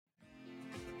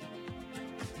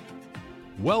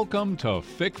Welcome to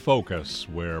FIC Focus,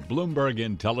 where Bloomberg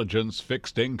Intelligence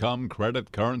fixed income,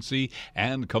 credit, currency,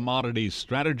 and commodities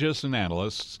strategists and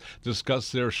analysts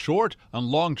discuss their short and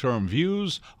long-term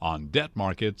views on debt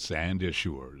markets and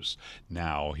issuers.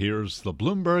 Now, here's the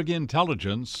Bloomberg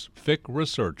Intelligence FIC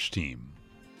research team.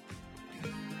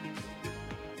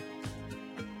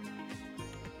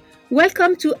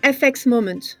 Welcome to FX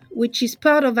Moment, which is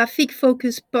part of our FIC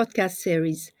Focus podcast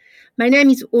series. My name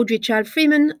is Audrey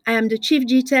Childe-Freeman. I am the Chief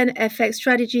G-10 FX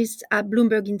strategist at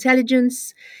Bloomberg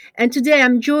Intelligence. And today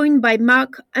I'm joined by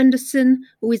Mark Andersen,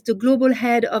 who is the Global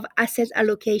Head of Asset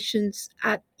Allocations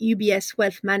at UBS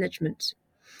Wealth Management.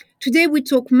 Today we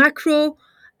talk macro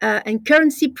and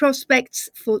currency prospects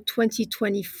for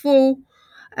 2024.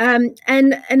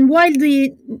 And while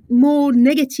the more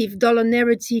negative dollar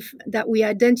narrative that we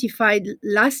identified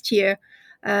last year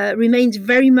remains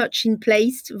very much in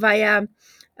place via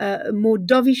a more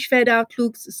dovish Fed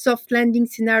outlook, soft landing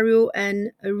scenario, and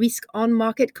a risk-on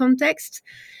market context,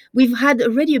 we've had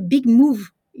already a big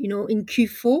move, in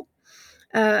Q4.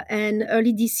 And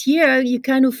early this year, you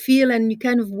kind of feel and you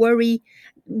kind of worry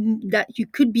that you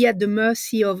could be at the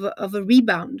mercy of a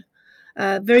rebound.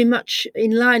 Very much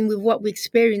in line with what we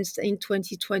experienced in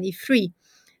 2023.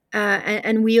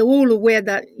 And we are all aware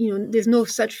that, there's no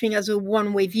such thing as a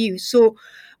one-way view. So,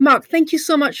 Mark, thank you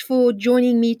so much for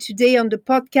joining me today on the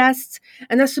podcast.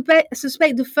 And I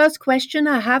suspect the first question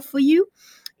I have for you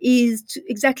is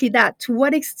exactly that. To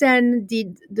what extent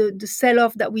did the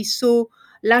sell-off that we saw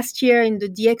last year in the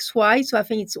DXY, so I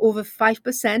think it's over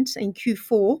 5% in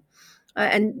Q4,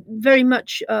 and very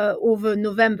much over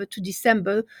November to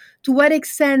December, to what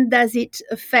extent does it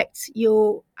affect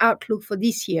your outlook for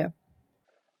this year?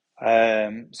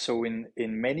 So in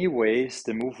many ways,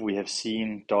 the move we have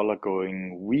seen, dollar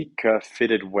going weaker,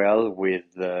 fitted well with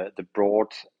the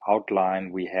broad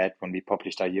outline we had when we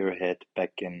published our year ahead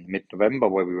back in mid-November,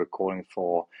 where we were calling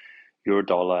for euro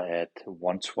dollar at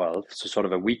 112. So sort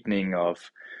of a weakening of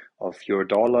euro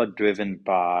dollar driven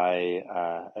by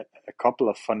a couple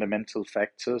of fundamental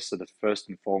factors. So the first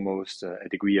and foremost, a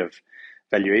degree of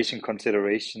valuation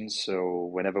considerations. So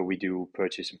whenever we do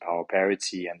purchasing power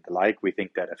parity and the like, we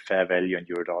think that a fair value on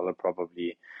euro dollar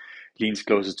probably leans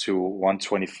closer to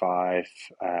 125,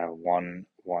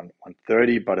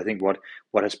 130. But I think what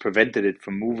has prevented it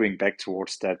from moving back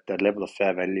towards that level of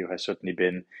fair value has certainly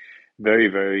been very,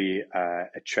 very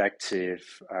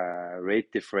attractive rate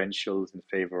differentials in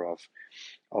favor of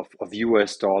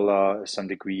US dollar, some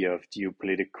degree of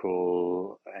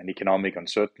geopolitical and economic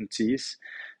uncertainties,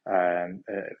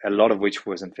 a lot of which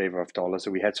was in favor of dollar.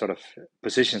 So we had sort of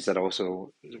positions that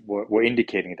also were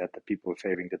indicating that the people were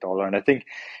favoring the dollar. And I think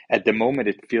at the moment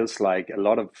it feels like a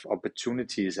lot of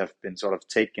opportunities have been sort of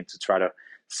taken to try to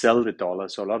sell the dollar.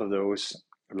 So a lot of those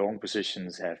long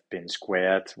positions have been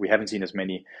squared. We haven't seen as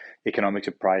many economic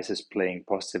surprises playing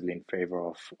positively in favor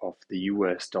of the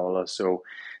US dollar. So,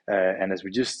 and as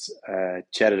we just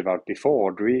chatted about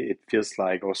before, Audrey, it feels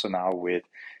like also now with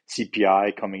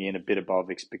CPI coming in a bit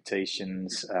above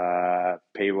expectations,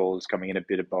 payrolls coming in a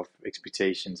bit above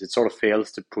expectations, it sort of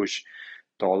fails to push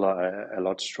dollar a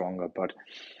lot stronger. But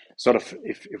sort of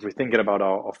if we're thinking about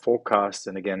our forecast,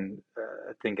 and again,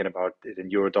 thinking about it in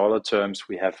euro dollar terms,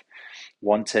 we have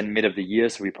 110 mid of the year,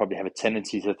 so we probably have a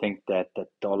tendency to think that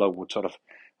dollar would sort of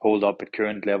hold up at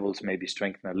current levels, maybe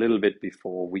strengthen a little bit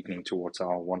before weakening towards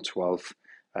our 112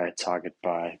 target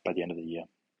by the end of the year.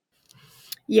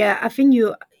 Yeah, I think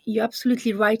you're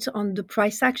absolutely right on the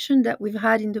price action that we've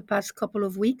had in the past couple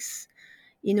of weeks,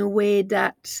 in a way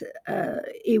that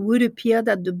it would appear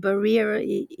that the barrier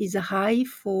is high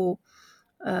for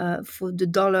the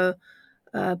dollar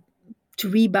to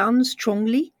rebound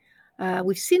strongly.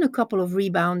 We've seen a couple of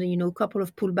rebound, a couple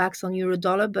of pullbacks on euro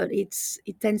dollar, but it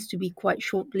tends to be quite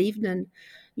short-lived. And,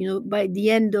 by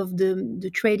the end of the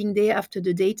trading day after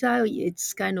the data,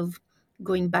 it's kind of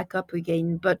going back up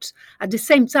again. But at the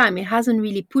same time, it hasn't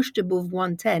really pushed above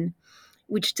 110,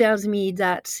 which tells me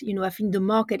that, I think the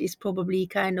market is probably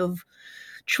kind of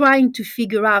trying to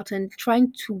figure out and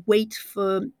trying to wait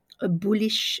for a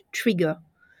bullish trigger.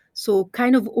 So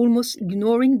kind of almost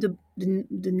ignoring the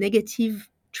negative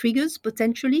triggers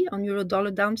potentially on euro dollar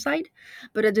downside,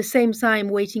 but at the same time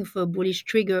waiting for a bullish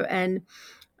trigger. And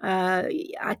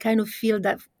I kind of feel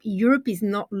that Europe is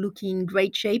not looking in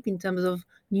great shape in terms of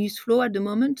news flow at the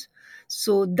moment.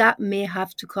 So that may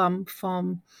have to come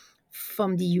from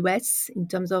the US in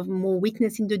terms of more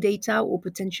weakness in the data, or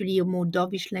potentially a more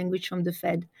dovish language from the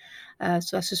Fed.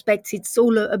 So I suspect it's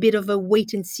all a bit of a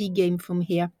wait and see game from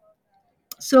here.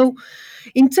 So,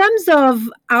 in terms of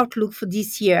outlook for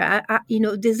this year,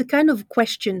 there's a kind of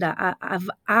question that I've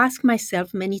asked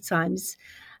myself many times,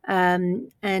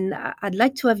 and I'd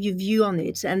like to have your view on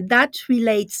it. And that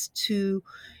relates to,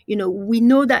 we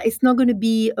know that it's not going to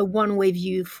be a one-way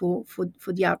view for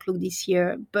the outlook this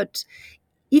year, but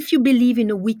if you believe in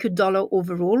a weaker dollar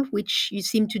overall, which you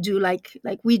seem to do like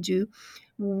we do,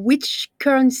 which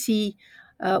currency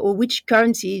or which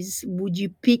currencies would you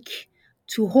pick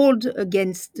to hold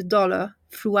against the dollar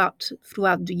throughout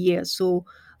the year? So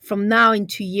from now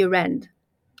into year end,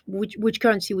 which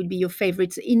currency would be your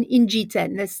favorites in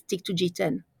G10? Let's stick to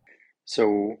G10.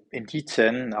 So in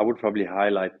G10, I would probably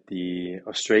highlight the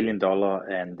Australian dollar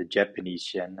and the Japanese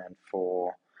yen, and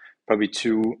for probably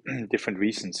two different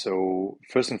reasons. So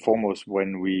first and foremost,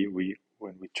 when we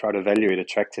try to evaluate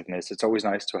attractiveness, it's always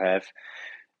nice to have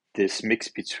this mix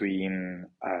between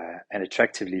an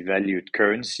attractively valued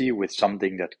currency with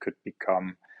something that could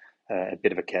become a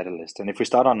bit of a catalyst. And if we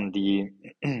start on the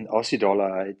Aussie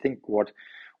dollar, I think what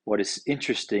is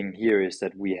interesting here is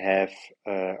that we have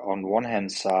on one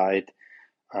hand side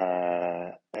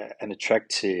an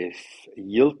attractive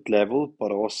yield level,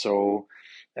 but also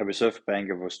a Reserve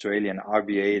Bank of Australia and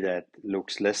RBA that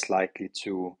looks less likely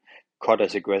to cut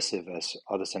as aggressive as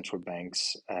other central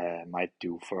banks might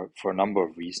do for a number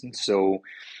of reasons. So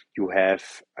you have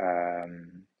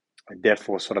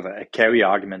therefore sort of a carry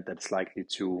argument that's likely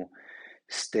to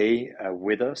stay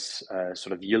with us,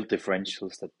 sort of yield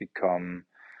differentials that become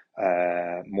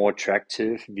more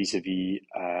attractive vis-a-vis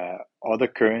other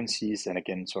currencies, and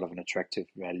again, sort of an attractive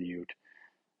valued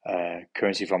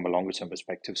currency from a longer term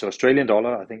perspective. So Australian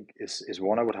dollar, I think, is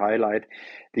one I would highlight.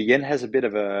 The yen has a bit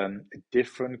of a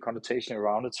different connotation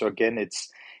around it. So again,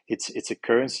 it's a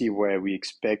currency where we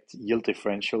expect yield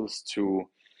differentials to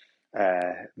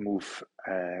move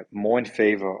more in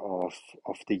favor of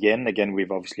the yen. Again,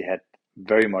 we've obviously had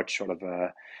very much sort of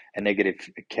a negative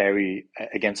carry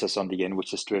against us on the yen,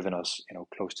 which has driven us,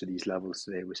 close to these levels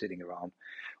today. We're sitting around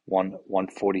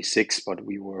 146, but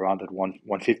we were around at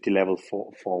 150 level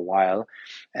for a while.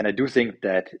 And I do think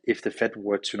that if the Fed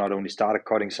were to not only start a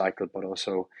cutting cycle, but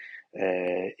also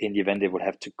in the event they would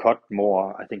have to cut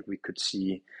more, I think we could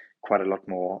see quite a lot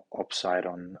more upside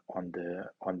on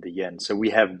the yen. So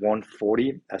we have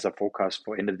 140 as a forecast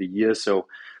for end of the year. So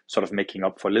sort of making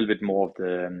up for a little bit more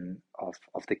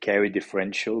of the carry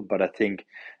differential. But I think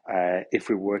if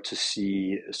we were to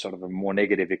see sort of a more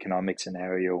negative economic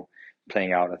scenario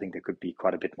playing out, I think there could be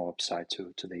quite a bit more upside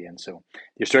to the yen. So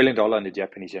the Australian dollar and the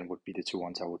Japanese yen would be the two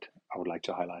ones I would like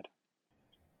to highlight.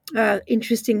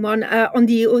 Interesting one. On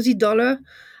the Aussie dollar,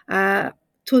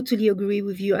 totally agree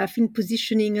with you. I think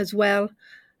positioning as well,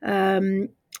 and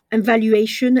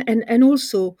valuation, and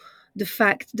also the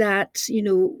fact that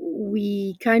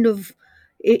we kind of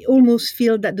almost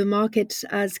feel that the market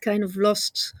has kind of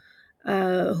lost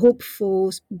hope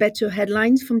for better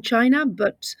headlines from China,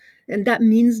 and that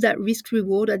means that risk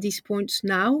reward at this point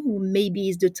now maybe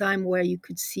is the time where you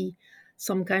could see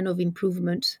some kind of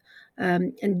improvement.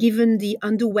 And given the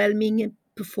underwhelming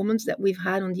performance that we've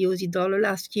had on the Aussie dollar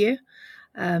last year,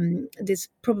 there's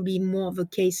probably more of a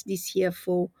case this year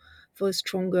for a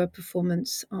stronger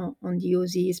performance on the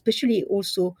Aussie, especially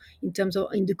also in terms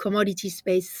of in the commodity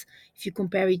space. If you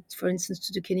compare it, for instance,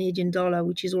 to the Canadian dollar,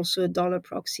 which is also a dollar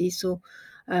proxy, so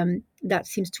that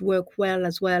seems to work well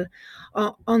as well.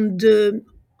 On the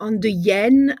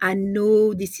yen, I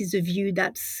know this is a view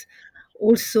that's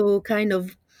also kind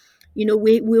of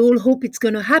we all hope it's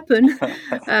going to happen,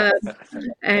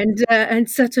 and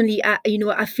certainly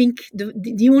I think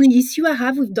the only issue I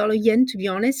have with dollar yen, to be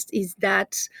honest, is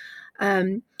that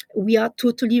we are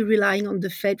totally relying on the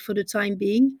Fed for the time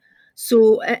being.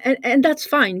 So and that's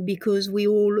fine, because we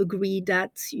all agree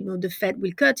that the Fed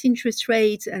will cut interest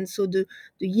rates, and so the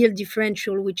yield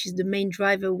differential, which is the main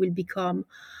driver, will become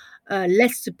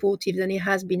less supportive than it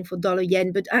has been for dollar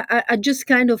yen. But I just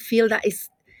kind of feel that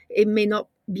it may not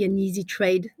be an easy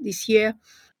trade this year.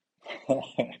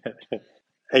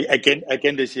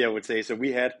 Again, this year I would say so.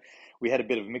 We had a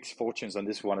bit of mixed fortunes on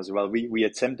this one as well. We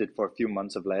attempted for a few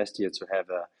months of last year to have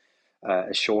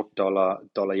a short dollar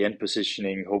yen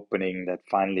positioning, hoping that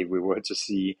finally we were to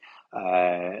see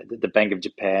the Bank of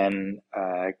Japan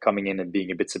coming in and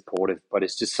being a bit supportive. But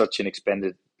it's just such an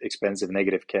expensive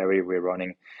negative carry we're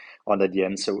running on that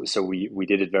yen. So we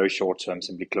did it very short term,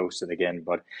 simply closed it again.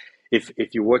 But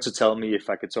if you were to tell me if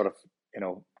I could sort of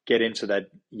get into that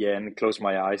yen, close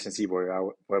my eyes and see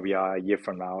where we are a year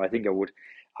from now, I think I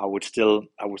would still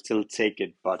take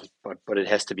it, but it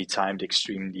has to be timed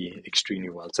extremely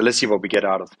well. So let's see what we get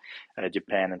out of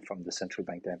Japan and from the central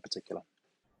bank there in particular.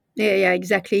 Yeah,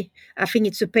 exactly. I think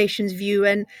it's a patient's view,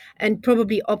 and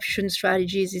probably option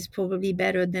strategies is probably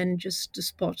better than just the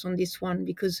spot on this one,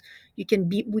 because we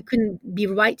couldn't be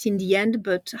right in the end,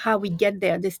 but how we get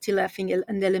there, there's still, I think,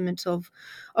 an element of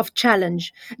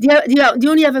challenge. The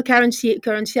only other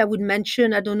currency I would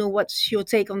mention, I don't know what's your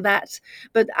take on that,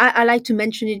 but I like to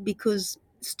mention it because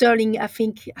sterling, I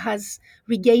think, has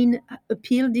regained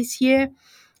appeal this year.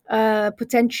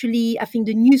 Potentially, I think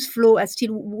the news flow are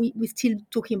still, we're still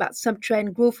talking about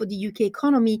subtrend growth for the UK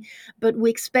economy, but we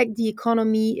expect the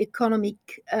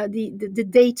the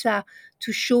data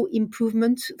to show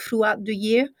improvement throughout the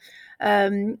year.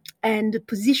 And the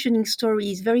positioning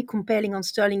story is very compelling on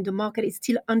sterling. The market is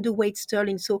still underweight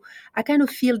sterling. So I kind of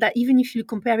feel that even if you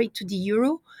compare it to the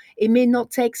euro, it may not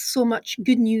take so much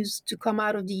good news to come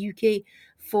out of the UK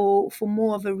for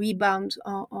more of a rebound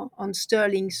on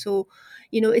sterling. So,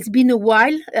 it's been a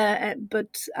while,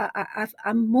 but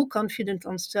I'm more confident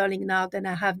on sterling now than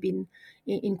I have been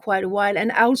in quite a while.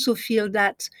 And I also feel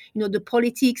that, the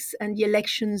politics and the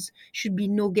elections should be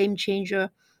no game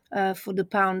changer for the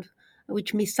pound,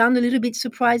 which may sound a little bit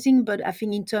surprising, but I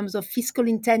think in terms of fiscal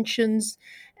intentions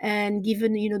and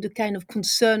given, the kind of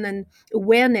concern and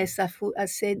awareness I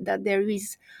said that there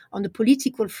is on the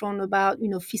political front about,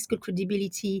 fiscal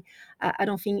credibility, I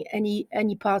don't think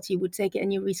any party would take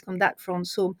any risk on that front.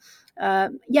 So,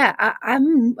 yeah,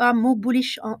 I'm more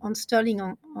bullish on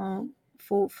sterling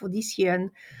for this year,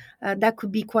 and that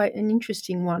could be quite an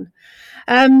interesting one.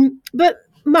 But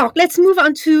Mark, let's move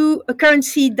on to a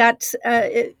currency that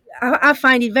I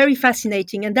find it very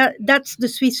fascinating, and that's the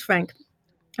Swiss franc.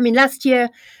 I mean, last year,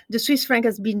 the Swiss franc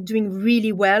has been doing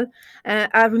really well.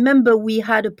 I remember we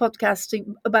had a podcast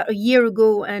about a year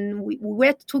ago, and we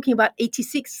were talking about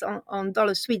 86 on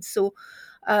dollar Swiss. So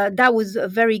that was a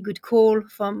very good call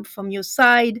from your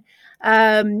side.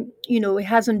 It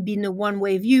hasn't been a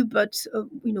one-way view, but,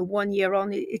 1 year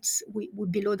on, we're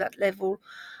below that level.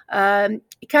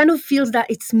 It kind of feels that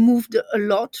it's moved a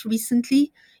lot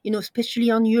recently, especially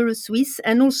on Euro Swiss,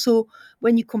 and also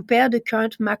when you compare the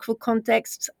current macro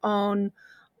context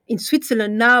in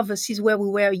Switzerland now versus where we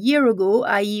were a year ago,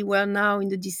 i.e., we're now in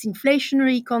the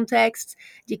disinflationary context.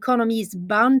 The economy is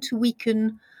bound to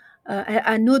weaken.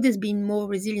 I know there's been more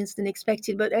resilience than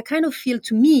expected, but I kind of feel,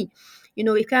 to me,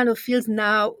 it kind of feels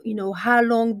now, how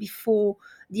long before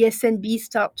the SNB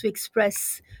start to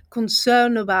express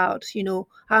concern about,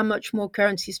 how much more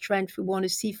currency strength we want to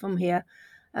see from here.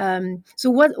 So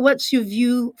what's your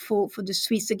view for the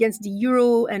Swiss against the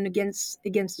euro and against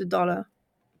the dollar?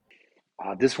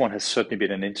 This one has certainly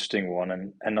been an interesting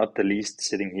one, and not the least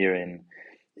sitting here in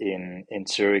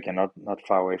Zurich and not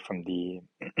far away from the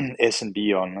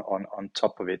S&B on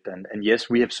top of it. And yes,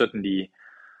 we have certainly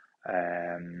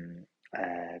um,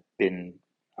 been,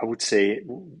 I would say,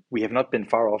 we have not been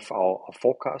far off our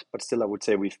forecast, but still, I would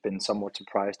say we've been somewhat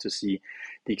surprised to see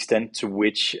the extent to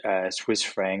which Swiss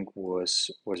franc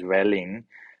was rallying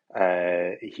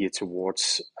here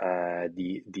towards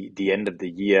the end of the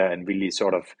year, and really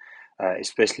sort of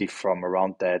especially from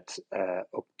around that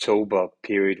October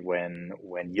period when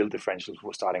yield differentials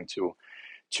were starting to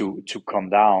come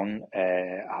down,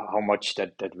 how much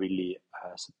that really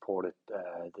supported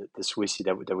the Swissy.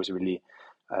 That was really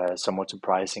somewhat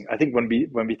surprising. I think when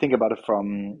we think about it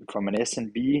from an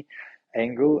S&B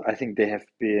angle, I think they have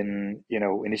been,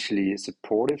 initially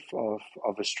supportive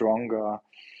of a stronger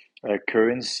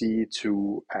currency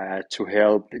to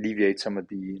help alleviate some of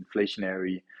the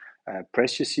inflationary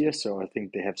pressures here. So I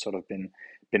think they have sort of been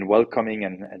welcoming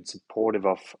and supportive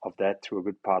of that through a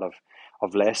good part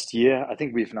of last year. I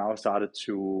think we've now started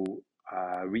to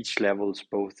reach levels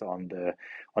both on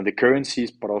the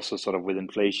currencies, but also sort of with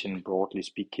inflation, broadly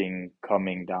speaking,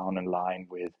 coming down in line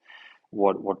with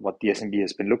what the S&P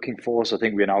has been looking for. So I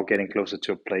think we're now getting closer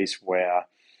to a place where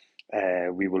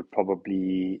we will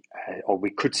probably, or we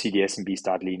could see the S&P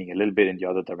start leaning a little bit in the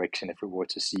other direction if we were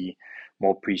to see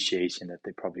more appreciation, that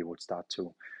they probably would start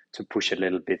to push a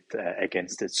little bit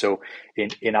against it. So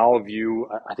in our view,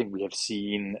 I think we have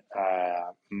seen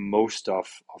most of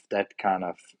that kind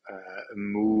of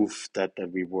move that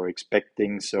we were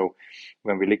expecting. So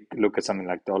when we look at something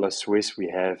like dollar Swiss, we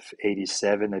have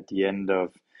 87 at the end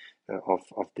of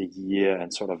the year,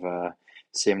 and sort of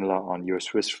similar on your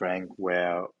Swiss franc,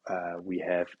 where we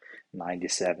have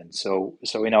 97. So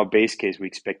in our base case, we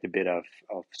expect a bit of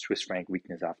Swiss franc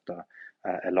weakness after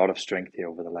a lot of strength here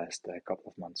over the last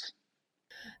couple of months.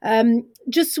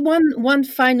 Just one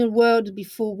final word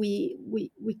before we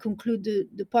conclude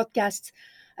the podcast.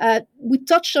 We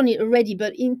touched on it already,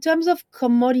 but in terms of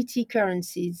commodity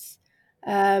currencies,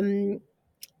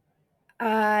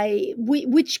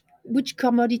 which which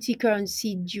commodity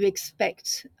currency do you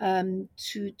expect to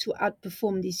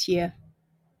outperform this year?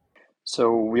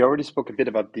 So we already spoke a bit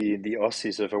about the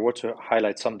Aussie. So if I were to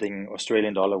highlight something,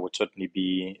 Australian dollar would certainly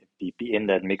be in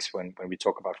that mix when we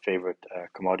talk about favorite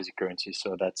commodity currencies.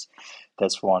 So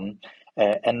that's one.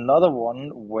 Another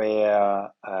one where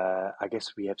I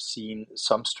guess we have seen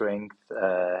some strength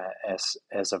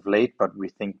as of late, but we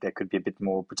think there could be a bit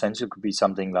more potential. Could be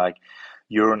something like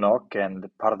Euro NOK, and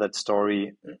part of that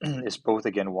story is both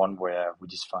again one where we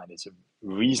just find it's a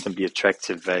reasonably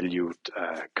attractive valued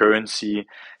currency.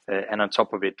 And on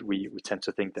top of it, we tend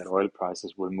to think that oil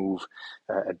prices will move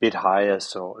a bit higher.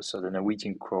 So the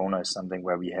Norwegian krona is something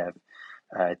where we have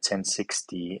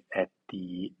 1060 at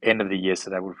the end of the year.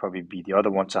 So that would probably be the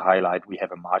other one to highlight. We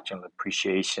have a marginal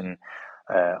appreciation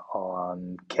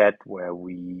on CAD where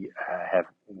we have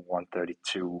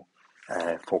 132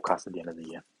 forecast at the end of the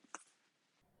year.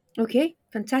 Okay,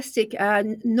 fantastic.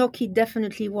 Noki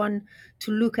definitely one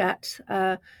to look at,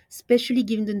 especially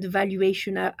given the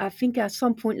valuation. I think at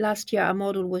some point last year, our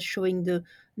model was showing the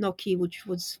Noki, which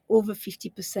was over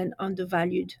 50%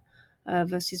 undervalued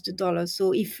versus the dollar.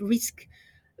 So if risk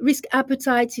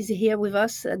appetite is here with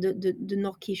us, the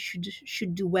Noki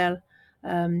should do well.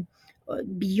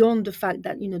 Beyond the fact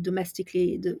that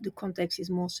domestically the context is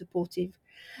more supportive.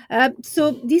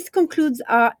 So this concludes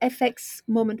our FX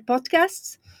Moment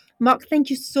podcasts. Mark, thank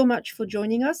you so much for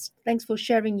joining us. Thanks for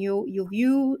sharing your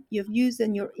views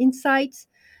and your insights.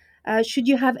 Should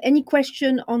you have any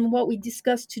question on what we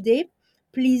discussed today,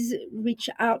 please reach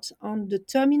out on the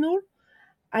terminal.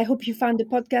 I hope you found the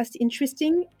podcast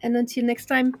interesting. And until next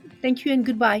time, thank you and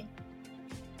goodbye.